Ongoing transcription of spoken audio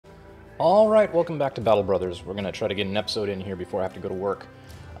Alright, welcome back to Battle Brothers. We're going to try to get an episode in here before I have to go to work.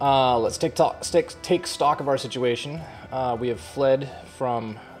 Let's take stock of our situation. We have fled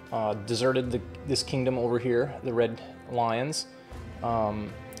from, deserted this kingdom over here, the Red Lions.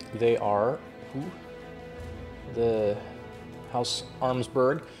 They are, the House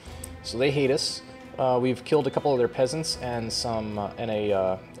Armsburg, so they hate us. We've killed a couple of their peasants and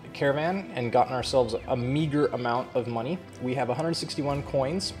a caravan and gotten ourselves a meager amount of money. We have 161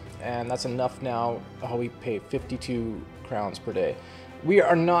 coins, and that's enough now. We pay 52 crowns per day. We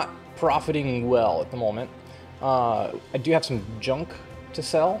are not profiting well at the moment. I do have some junk to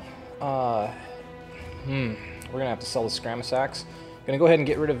sell. We're gonna have to sell the Scramasax. Gonna go ahead and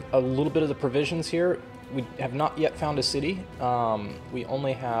get rid of a little bit of the provisions here. We have not yet found a city. We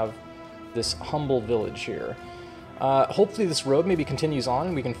only have this humble village here. Hopefully this road maybe continues on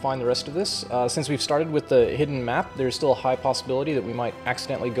and we can find the rest of this. Since we've started with the hidden map, there's still a high possibility that we might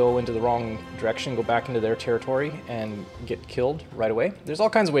accidentally go into the wrong direction, go back into their territory, and get killed right away. There's all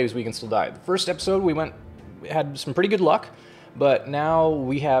kinds of ways we can still die. The first episode we had some pretty good luck, but now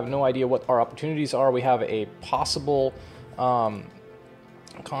we have no idea what our opportunities are. We have a possible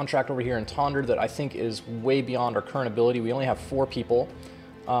contract over here in Tonder that I think is way beyond our current ability. We only have 4 people.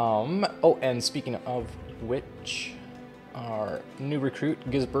 Oh, and speaking of which, our new recruit,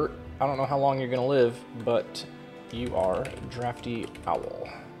 Gisbert, I don't know how long you're going to live, but you are Drafty Owl.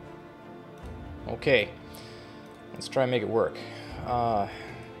 Okay, let's try and make it work.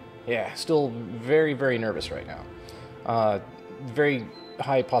 Yeah, still very, very nervous right now. Very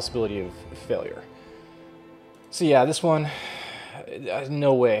high possibility of failure. So yeah, this one,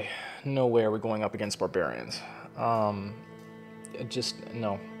 no way are we going up against barbarians. Just,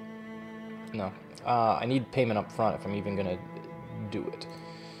 no. I need payment up front if I'm even gonna do it.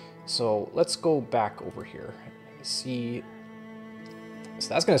 So let's go back over here. See, so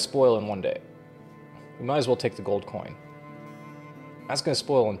that's gonna spoil in 1 day. We might as well take the gold coin. That's gonna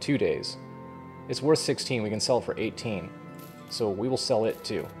spoil in 2 days. It's worth 16, we can sell it for 18. So we will sell it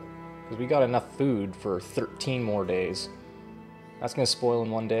too. Because we got enough food for 13 more days. That's gonna spoil in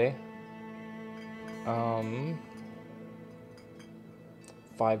 1 day.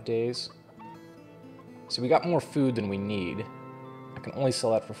 5 days. So we got more food than we need. I can only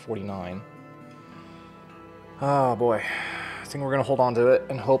sell that for 49. Oh boy. I think we're gonna hold on to it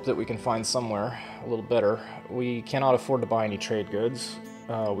and hope that we can find somewhere a little better. We cannot afford to buy any trade goods.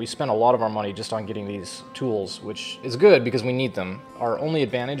 We spent a lot of our money just on getting these tools, which is good because we need them. Our only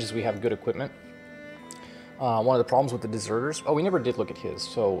advantage is we have good equipment. One of the problems with the deserters, oh, we never did look at his.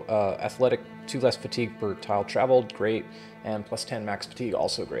 So athletic, 2 less fatigue per tile traveled, great, and plus 10 max fatigue,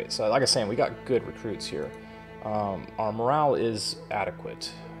 also great. So like I was saying, we got good recruits here. Our morale is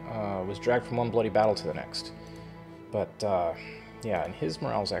adequate. Was dragged from one bloody battle to the next. But yeah, and his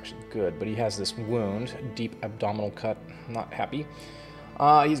morale is actually good, but he has this wound, deep abdominal cut, not happy.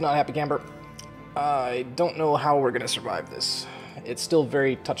 He's not happy camper. I don't know how we're gonna survive this. It's still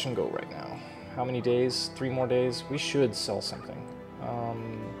very touch and go right now. How many days? 3 more days? We should sell something.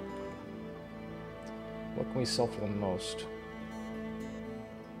 What can we sell for the most?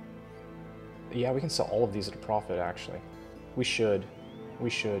 Yeah, we can sell all of these at a profit, actually. We should.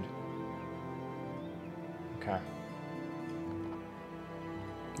 Okay.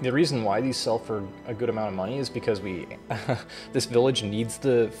 The reason why these sell for a good amount of money is because this village needs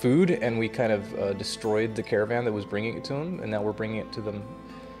the food, and we kind of destroyed the caravan that was bringing it to them, and now we're bringing it to them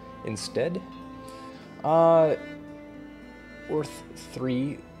instead. Worth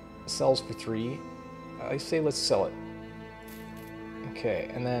 3, sells for 3. I say let's sell it. Okay,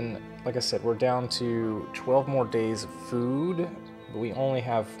 and then, like I said, we're down to 12 more days of food, but we only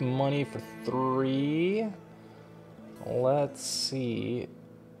have money for 3. Let's see.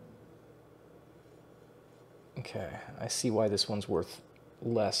 Okay, I see why this one's worth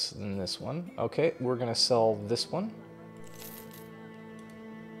less than this one. Okay, we're gonna sell this one.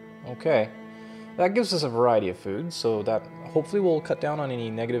 Okay. That gives us a variety of food, so that hopefully will cut down on any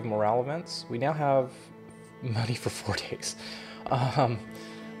negative morale events. We now have money for 4 days. Oh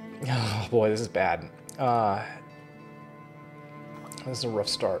boy, this is bad. This is a rough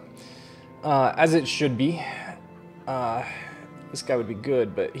start. As it should be. This guy would be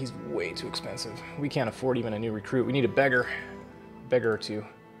good, but he's way too expensive. We can't afford even a new recruit. We need a beggar or two.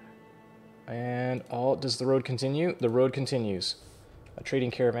 And, oh, does the road continue? The road continues. A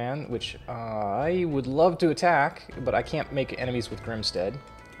trading caravan, which I would love to attack, but I can't make enemies with Grimstead.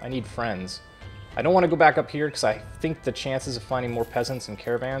 I need friends. I don't want to go back up here because I think the chances of finding more peasants and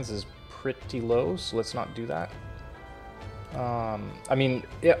caravans is pretty low, so let's not do that. I mean,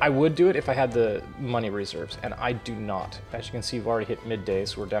 I would do it if I had the money reserves, and I do not. As you can see, we've already hit midday,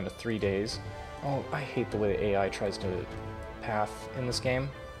 so we're down to 3 days. Oh, I hate the way the AI tries to path in this game.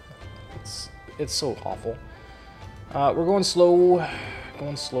 It's so awful. We're going slow.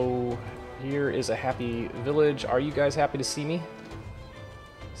 Going slow. Here is a happy village. Are you guys happy to see me?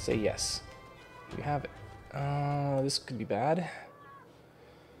 Say yes. You have it. This could be bad.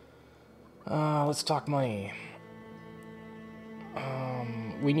 Let's talk money.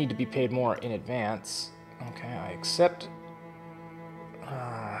 We need to be paid more in advance. Okay, I accept.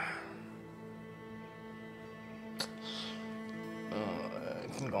 I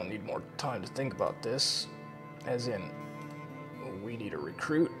think I'll need more time to think about this. As in, we need a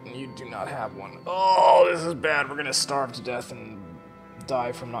recruit, and you do not have one. Oh, this is bad. We're gonna starve to death and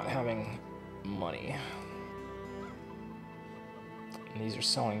die from not having money. And these are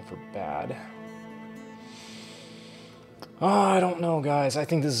selling for bad. Oh, I don't know, guys. I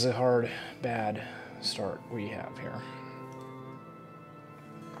think this is a hard, bad start we have here.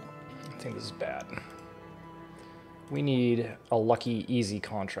 I think this is bad. We need a lucky, easy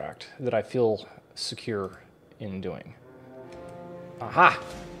contract that I feel secure in doing. Aha!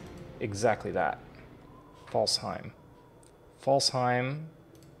 Exactly that. Falsheim. Falsheim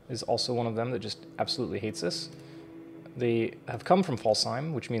is also one of them that just absolutely hates this. They have come from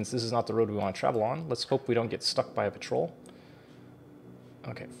Falsheim, which means this is not the road we want to travel on. Let's hope we don't get stuck by a patrol.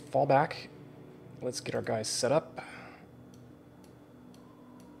 Okay, fall back. Let's get our guys set up.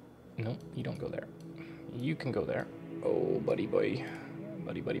 No, you don't go there. You can go there. Oh, buddy boy.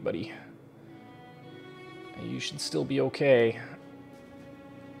 Buddy, buddy, buddy. You should still be okay.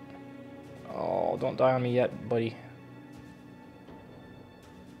 Oh, don't die on me yet, buddy.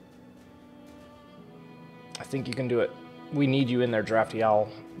 I think you can do it. We need you in there, Drafty Owl.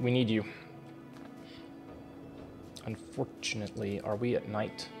 We need you. Unfortunately, are we at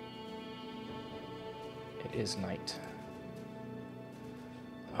night? It is night.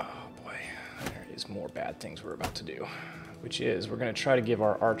 Oh boy, there is more bad things we're about to do. Which is, we're going to try to give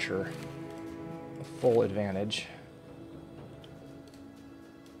our archer a full advantage.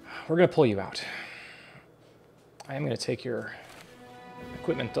 We're going to pull you out. I am going to take your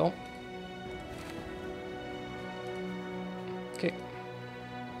equipment though. Okay.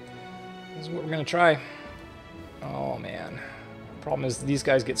 This is what we're going to try. Oh man. Problem is these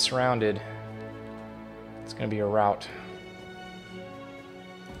guys get surrounded. It's going to be a rout.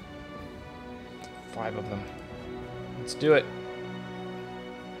 5 of them. Let's do it.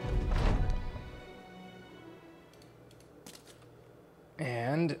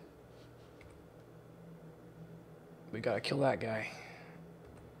 And we got to kill that guy.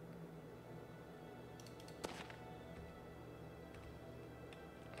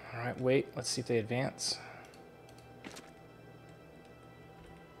 All right, wait. Let's see if they advance.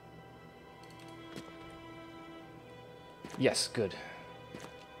 Yes, good.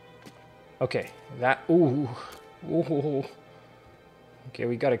 Okay, that... Ooh. Ooh. Okay,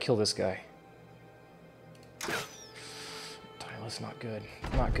 we gotta kill this guy. Tylus, not good.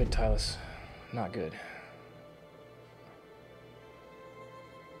 Not good, Tylus. Not good.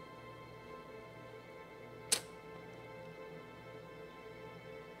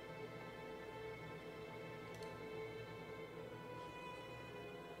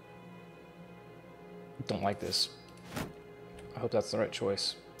 Don't like this. I hope that's the right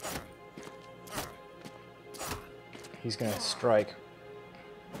choice. He's gonna strike.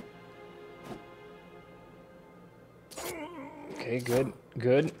 Okay, good,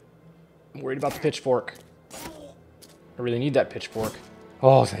 good. I'm worried about the pitchfork. I really need that pitchfork.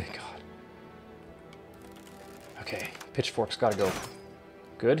 Oh, thank God. Okay, pitchfork's gotta go.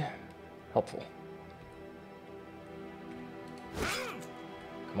 Good. Helpful.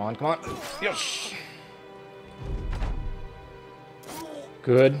 Come on, come on. Yes!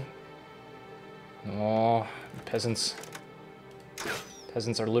 Good. Oh, peasants.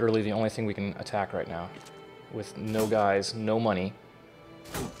 Peasants are literally the only thing we can attack right now. With no guys, no money.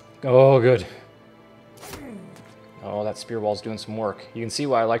 Oh, good. Oh, that spear wall's doing some work. You can see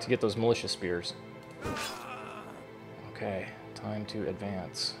why I like to get those militia spears. Okay, time to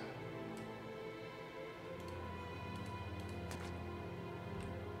advance.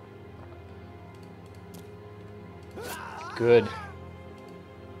 Good.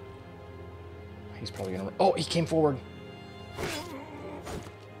 He's probably gonna... Oh, he came forward.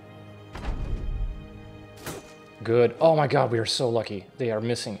 Good. Oh my God, we are so lucky. They are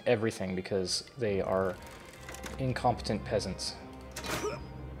missing everything because they are incompetent peasants. Oh,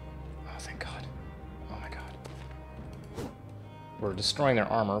 thank God. Oh my God. We're destroying their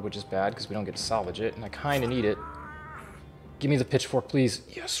armor, which is bad because we don't get to salvage it, and I kind of need it. Give me the pitchfork, please.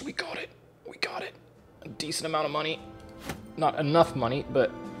 Yes, we got it. We got it. A decent amount of money. Not enough money,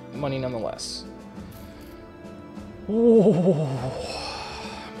 but money nonetheless. Ooh,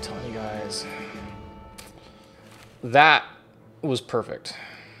 I'm telling you guys. That was perfect.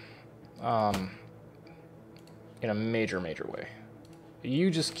 In a major, major way.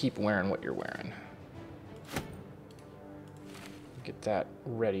 You just keep wearing what you're wearing. Get that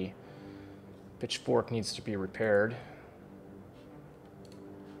ready. Pitchfork needs to be repaired.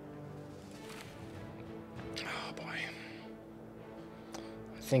 Oh boy.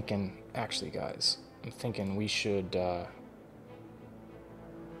 I'm thinking, actually guys, I'm thinking we should, how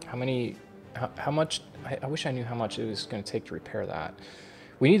much, I wish I knew how much it was going to take to repair that.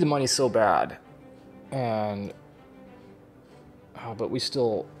 We need the money so bad. And, oh, but we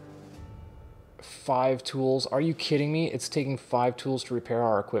still, 5 tools. Are you kidding me? It's taking 5 tools to repair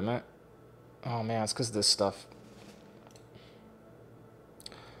our equipment. Oh man, it's because of this stuff.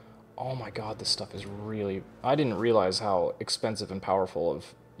 Oh my god, this stuff is really... I didn't realize how expensive and powerful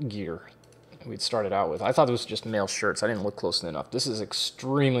of gear we'd started out with. I thought it was just male shirts. I didn't look closely enough. This is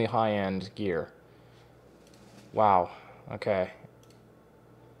extremely high-end gear. Wow. Okay.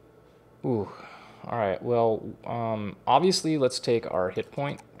 Ooh. Alright, well, obviously let's take our hit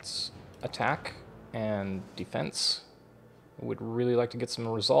points, attack, and defense. Would really like to get some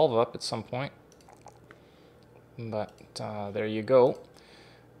resolve up at some point. But there you go.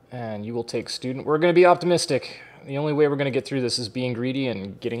 And you will take student. We're going to be optimistic. The only way we're going to get through this is being greedy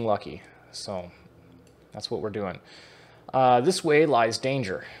and getting lucky. So that's what we're doing. This way lies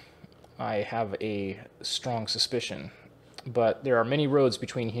danger. I have a strong suspicion. But there are many roads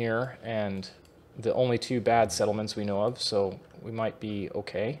between here and the only 2 bad settlements we know of, so we might be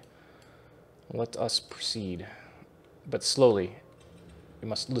okay. Let us proceed. But slowly. We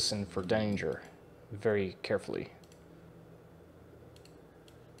must listen for danger very carefully.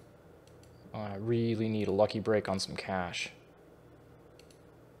 I really need a lucky break on some cash.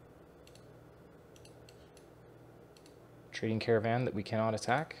 Trading caravan that we cannot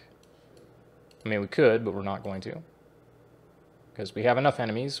attack. I mean, we could, but we're not going to. Because we have enough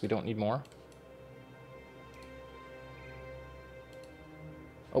enemies, we don't need more.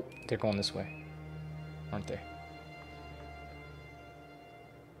 Oh, they're going this way, aren't they?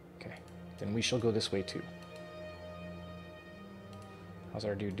 Okay, then we shall go this way too. How's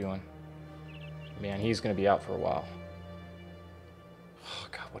our dude doing? Man, he's going to be out for a while. Oh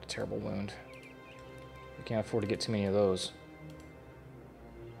god, what a terrible wound. We can't afford to get too many of those.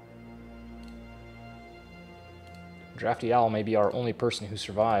 Drafty Owl may be our only person who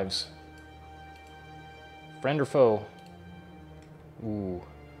survives. Friend or foe? Ooh.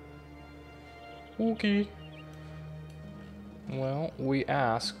 Okay. Well, we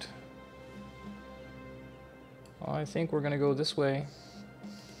asked. I think we're going to go this way.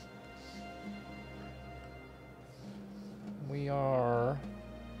 We are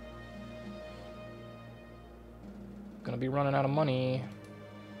going to be running out of money.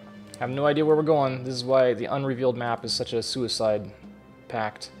 I have no idea where we're going. This is why the unrevealed map is such a suicide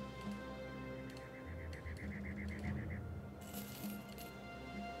pact.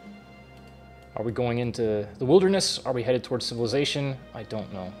 Are we going into the wilderness? Are we headed towards civilization? I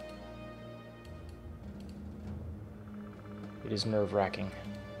don't know. It is nerve-wracking.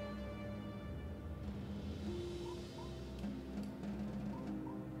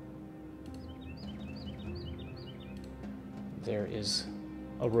 There is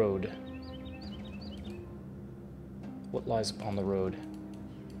a road. What lies upon the road?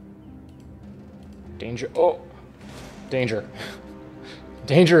 Danger. Oh! Danger.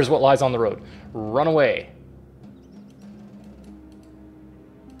 Danger is what lies on the road. Run away.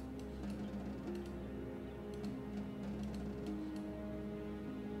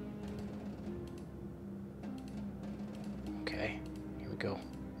 Okay, here we go.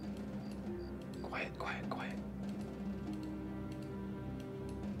 Quiet, quiet, quiet.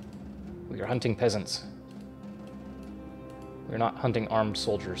 We are hunting peasants. We're not hunting armed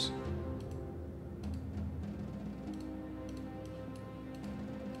soldiers.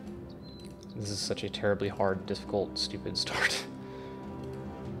 This is such a terribly hard, difficult, stupid start.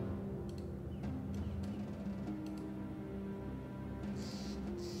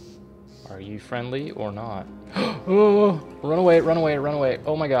 Are you friendly or not? Oh, run away, run away, run away.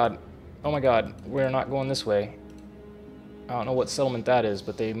 Oh my god. Oh my god. We're not going this way. I don't know what settlement that is,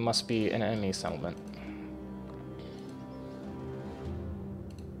 but they must be an enemy settlement.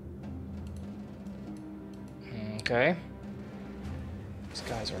 Okay. These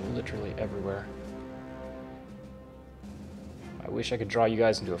guys are literally everywhere. I wish I could draw you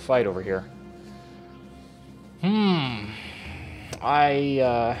guys into a fight over here.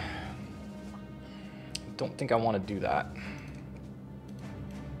 I don't think I want to do that.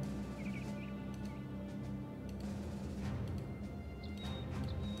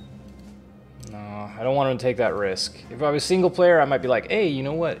 No, I don't want to take that risk. If I was single player, I might be like, hey, you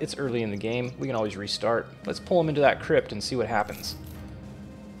know what? It's early in the game. We can always restart. Let's pull him into that crypt and see what happens.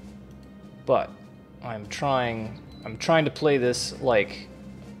 But I'm trying to play this like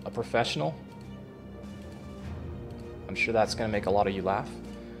a professional. I'm sure that's going to make a lot of you laugh.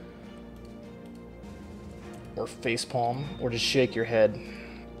 Or facepalm, or just shake your head.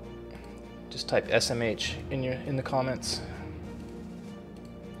 Just type SMH in the comments.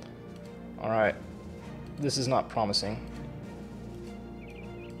 Alright, this is not promising.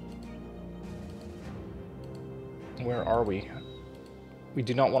 Where are we? We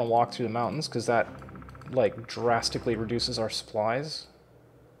do not want to walk through the mountains because that, like, drastically reduces our supplies.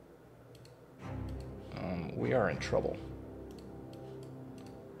 We are in trouble.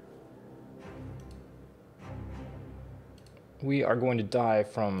 We are going to die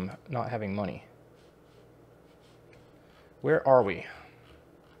from not having money. Where are we?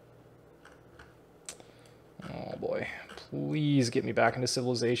 Oh boy, please get me back into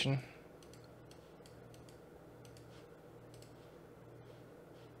civilization.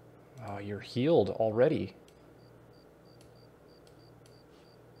 Oh, you're healed already.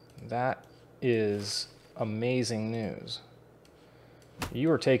 That is amazing news.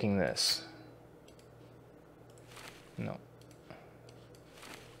 You are taking this. No.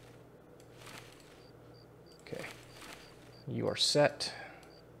 Okay. You are set.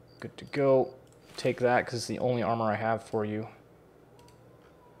 Good to go. Take that because it's the only armor I have for you.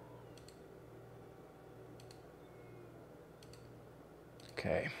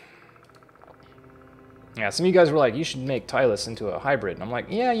 Okay. Yeah, some of you guys were like, you should make Tylus into a hybrid. And I'm like,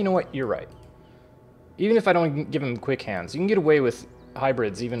 yeah, you know what? You're right. Even if I don't give him quick hands, you can get away with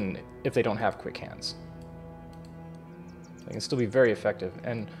hybrids even if they don't have quick hands. They can still be very effective.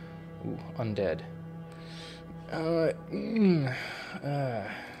 And, ooh, undead.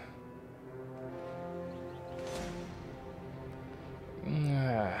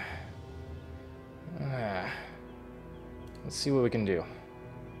 Let's see what we can do.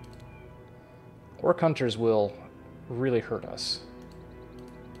 Orc hunters will really hurt us.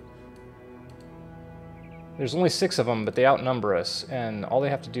 There's only 6 of them, but they outnumber us, and all they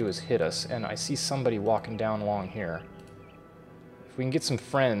have to do is hit us, and I see somebody walking down along here. If we can get some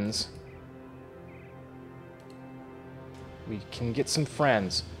friends... We can get some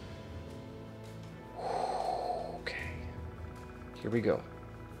friends. Okay. Here we go.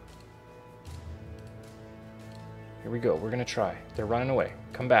 Here we go. We're gonna try. They're running away.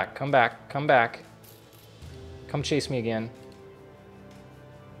 Come back, come back, come back. Come chase me again.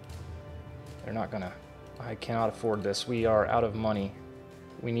 They're not gonna... I cannot afford this. We are out of money.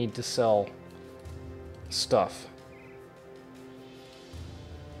 We need to sell stuff.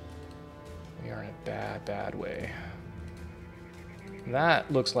 We are in a bad, bad way.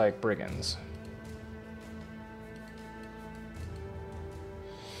 That looks like brigands.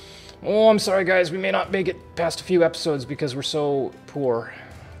 Oh, I'm sorry, guys. We may not make it past a few episodes because we're so poor.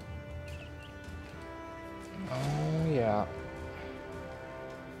 Oh, yeah.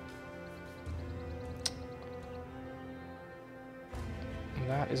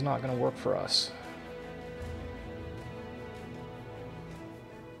 That is not going to work for us.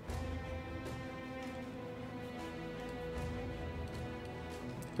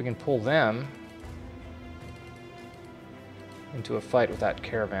 If we can pull them into a fight with that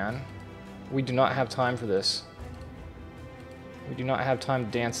caravan. We do not have time for this. We do not have time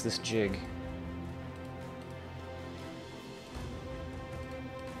to dance this jig.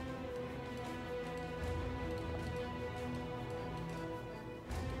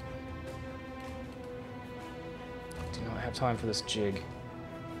 Do not have time for this jig.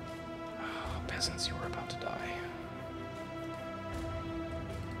 Oh, peasants, you are about to die.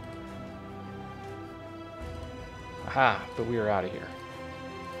 Aha, but we are out of here.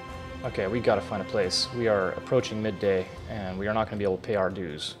 Okay, we gotta find a place. We are approaching midday, and we are not gonna be able to pay our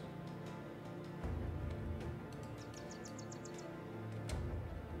dues.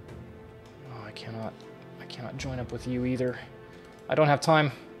 Oh, I cannot join up with you either. I don't have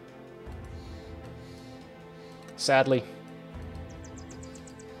time. Sadly.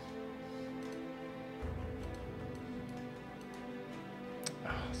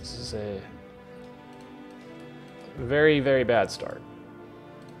 Oh, this is a very, very bad start.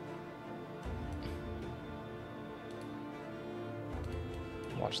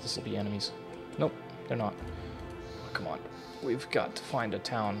 Watch, this will be enemies. Nope, they're not. Oh, come on. We've got to find a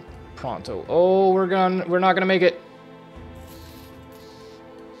town pronto. Oh, we're not gonna make it.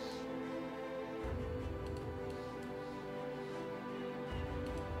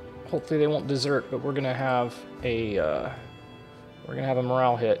 Hopefully they won't desert, but we're gonna have a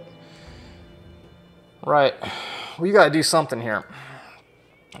morale hit. Right, we gotta do something here.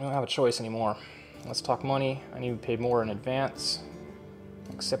 I don't have a choice anymore. Let's talk money. I need to pay more in advance.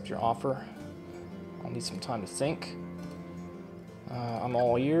 Accept your offer. I'll need some time to think. I'm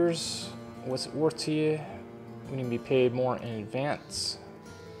all ears. What's it worth to you? We need to be paid more in advance.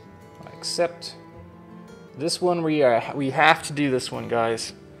 I accept. This one we have to do this one,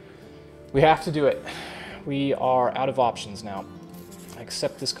 guys. We have to do it. We are out of options now. I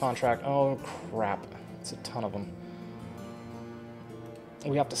accept this contract. Oh crap, it's a ton of them.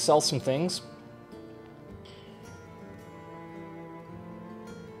 We have to sell some things.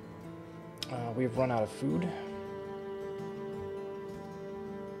 We've run out of food.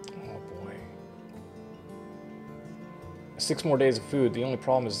 Oh boy. 6 more days of food. The only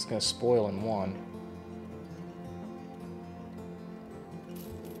problem is it's going to spoil in 1.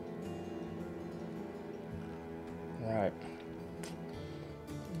 Right.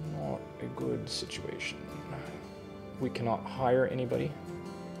 Not a good situation. We cannot hire anybody.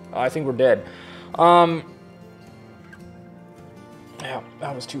 I think we're dead. Yeah,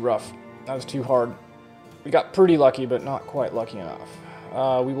 that was too rough. That was too hard. We got pretty lucky, but not quite lucky enough.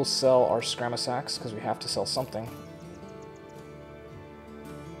 We will sell our scramosacks, because we have to sell something.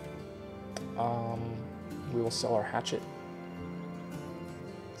 We will sell our hatchet.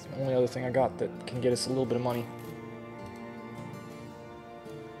 It's the only other thing I got that can get us a little bit of money.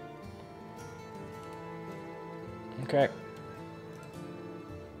 Okay.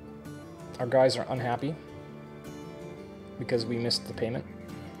 Our guys are unhappy because we missed the payment.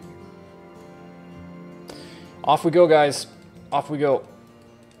 Off we go, guys. Off we go.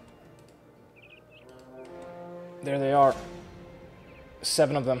 There they are.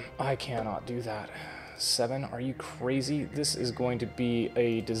 7 of them. I cannot do that. 7? Are you crazy? This is going to be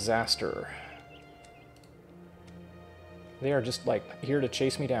a disaster. They are just, like, here to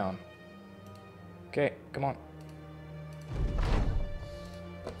chase me down. Okay, come on.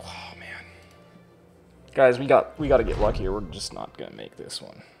 Oh, man. Guys, we got to get lucky or we're just not going to make this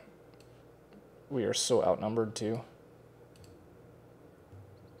one. We are so outnumbered, too.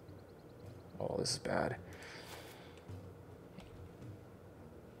 Oh, this is bad.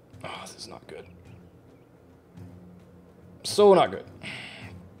 Oh, this is not good. So not good.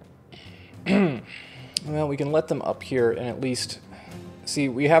 Well, we can let them up here and at least... See,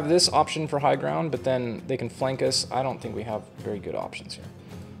 we have this option for high ground, but then they can flank us. I don't think we have very good options here.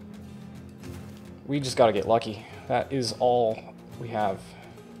 We just got to get lucky. That is all we have.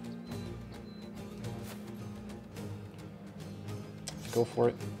 Go for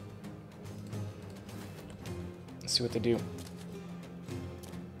it. Let's see what they do.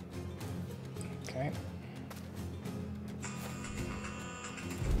 Okay.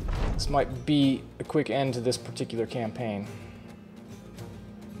 This might be a quick end to this particular campaign.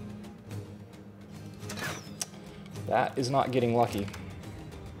 That is not getting lucky.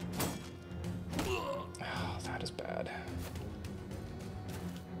 Oh, that is bad.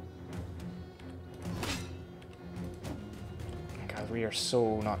 God, we are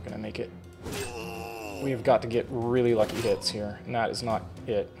so not going to make it. We have got to get really lucky hits here, and that is not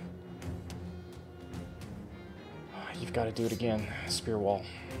it. You've got to do it again, spear wall.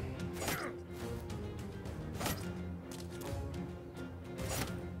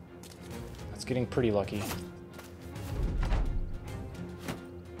 That's getting pretty lucky.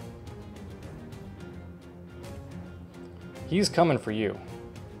 He's coming for you.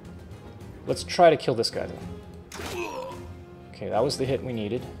 Let's try to kill this guy, though. Okay, that was the hit we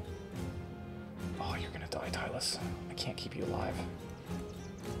needed. Oh, you're gonna die, Tylus. I can't keep you alive.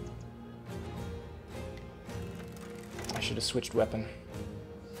 I should have switched weapon.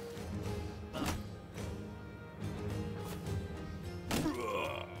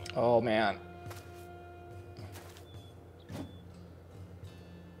 Oh, man.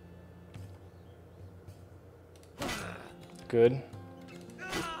 Good.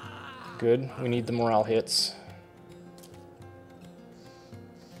 Good. We need the morale hits.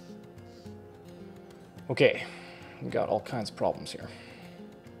 Okay. We got all kinds of problems here.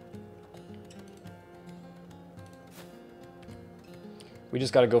 We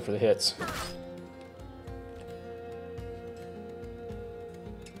just got to go for the hits.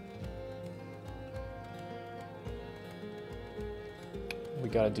 We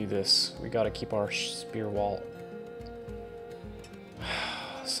got to do this. We got to keep our spear wall.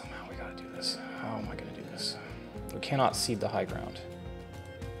 Somehow we got to do this. How am I going to do this? We cannot cede the high ground.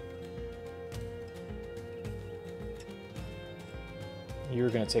 You're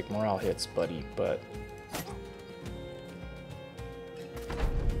going to take morale hits, buddy, but...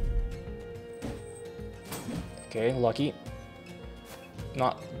 Okay, lucky.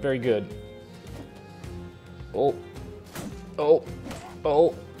 Not very good. Oh. Oh.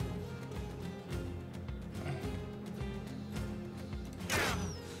 Oh.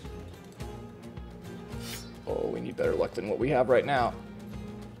 Oh, we need better luck than what we have right now.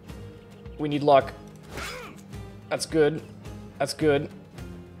 We need luck. That's good. That's good.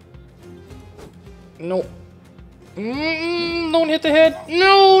 No. Don't hit the head.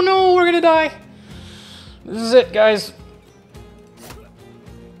 No, no, we're gonna die. This is it, guys.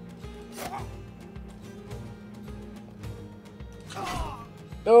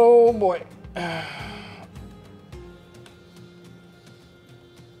 Oh, boy.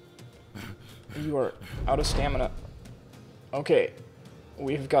 You are out of stamina. Okay.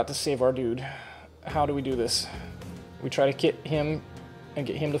 We've got to save our dude. How do we do this? We try to hit him and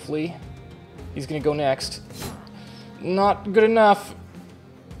get him to flee. He's gonna go next. Not good enough.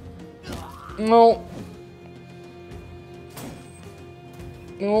 No.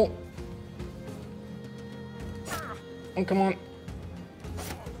 No. Oh, come on.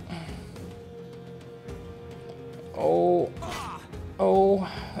 Oh. Oh.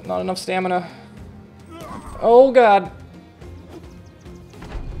 Not enough stamina. Oh, God.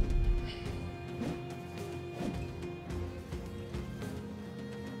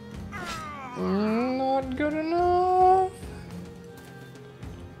 Not good enough.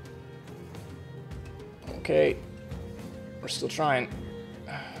 Okay. We're still trying.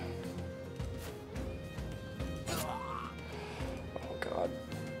 Oh, God.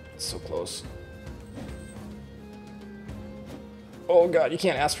 It's so close. Oh, God, you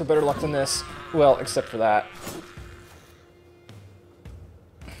can't ask for better luck than this. Well, except for that.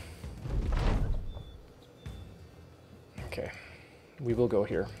 Okay. We will go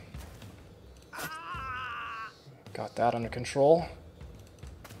here. Got that under control.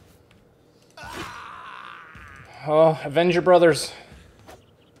 Oh, avenge your brothers.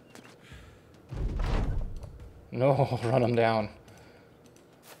 No, run them down.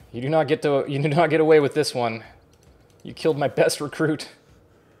 You do not get away with this one. You killed my best recruit.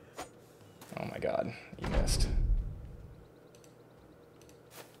 Oh my God, you missed.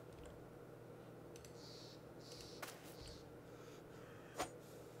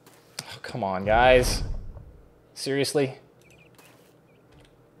 Oh, come on, guys. Seriously?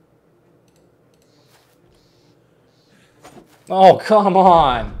 Oh, come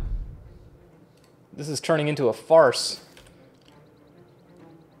on! This is turning into a farce.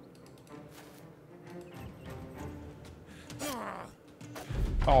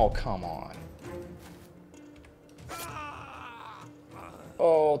 Oh, come on.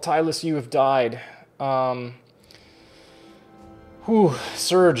 Oh, Tylus, you have died. Whew,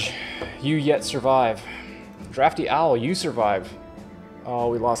 Surge, you yet survive. Drafty Owl, you survive. Oh,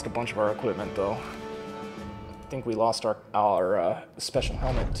 we lost a bunch of our equipment, though. I think we lost our special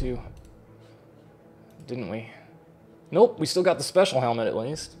helmet, too. Didn't we? Nope, we still got the special helmet, at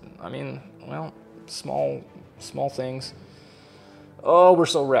least. I mean, well, small things. Oh, we're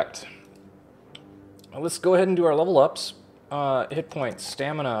so wrecked. Let's go ahead and do our level ups. Hit points,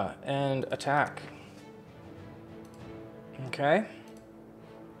 stamina, and attack. Okay.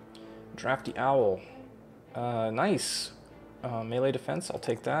 Drafty Owl. Nice. Melee defense, I'll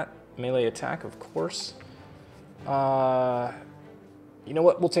take that. Melee attack, of course. You know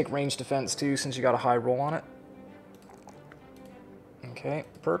what? We'll take range defense, too, since you got a high roll on it. Okay,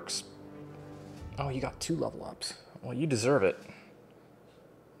 perks. Oh, you got 2 level ups. Well, you deserve it.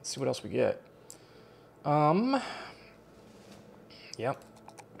 Let's see what else we get. Yep.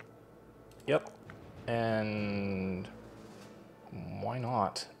 Yep. And why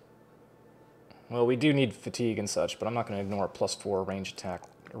not? Well, we do need fatigue and such, but I'm not going to ignore +4 range attack,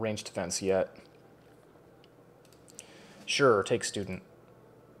 range defense yet. Sure, take student.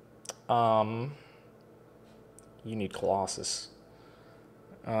 You need Colossus.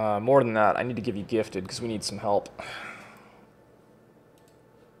 More than that, I need to give you gifted because we need some help.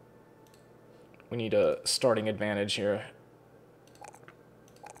 We need a starting advantage here.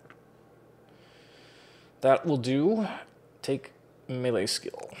 That will do. Take melee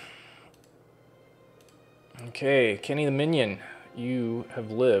skill. Okay, Kenny the Minion, you have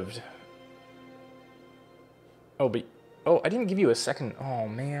lived. Oh, but I didn't give you a second. Oh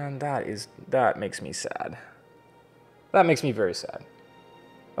man, that makes me sad. That makes me very sad.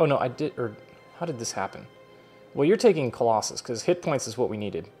 Oh no, I did. Or how did this happen? Well, you're taking Colossus because hit points is what we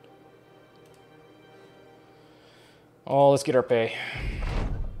needed. Oh, let's get our pay.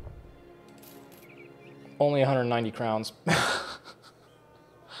 Only 190 crowns.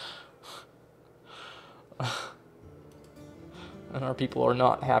 And our people are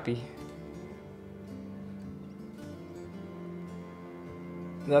not happy.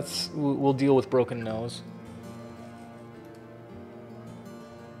 we'll deal with broken nose.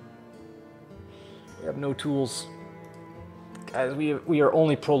 We have no tools. Guys, we are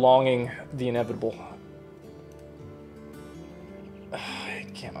only prolonging the inevitable. I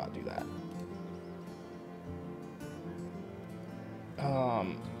cannot do that.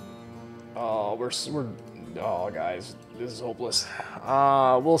 Oh, guys, this is hopeless.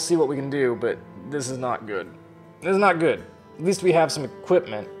 We'll see what we can do, but this is not good. This is not good. At least we have some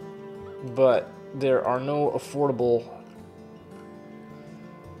equipment, but there are no affordable...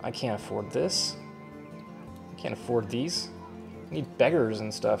 I can't afford this. I can't afford these. I need beggars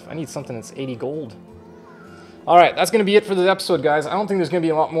and stuff. I need something that's 80 gold. Alright, that's going to be it for this episode, guys. I don't think there's going to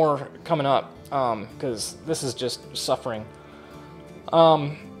be a lot more coming up, because this is just suffering.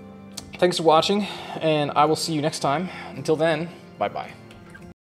 Thanks for watching, and I will see you next time. Until then, bye-bye.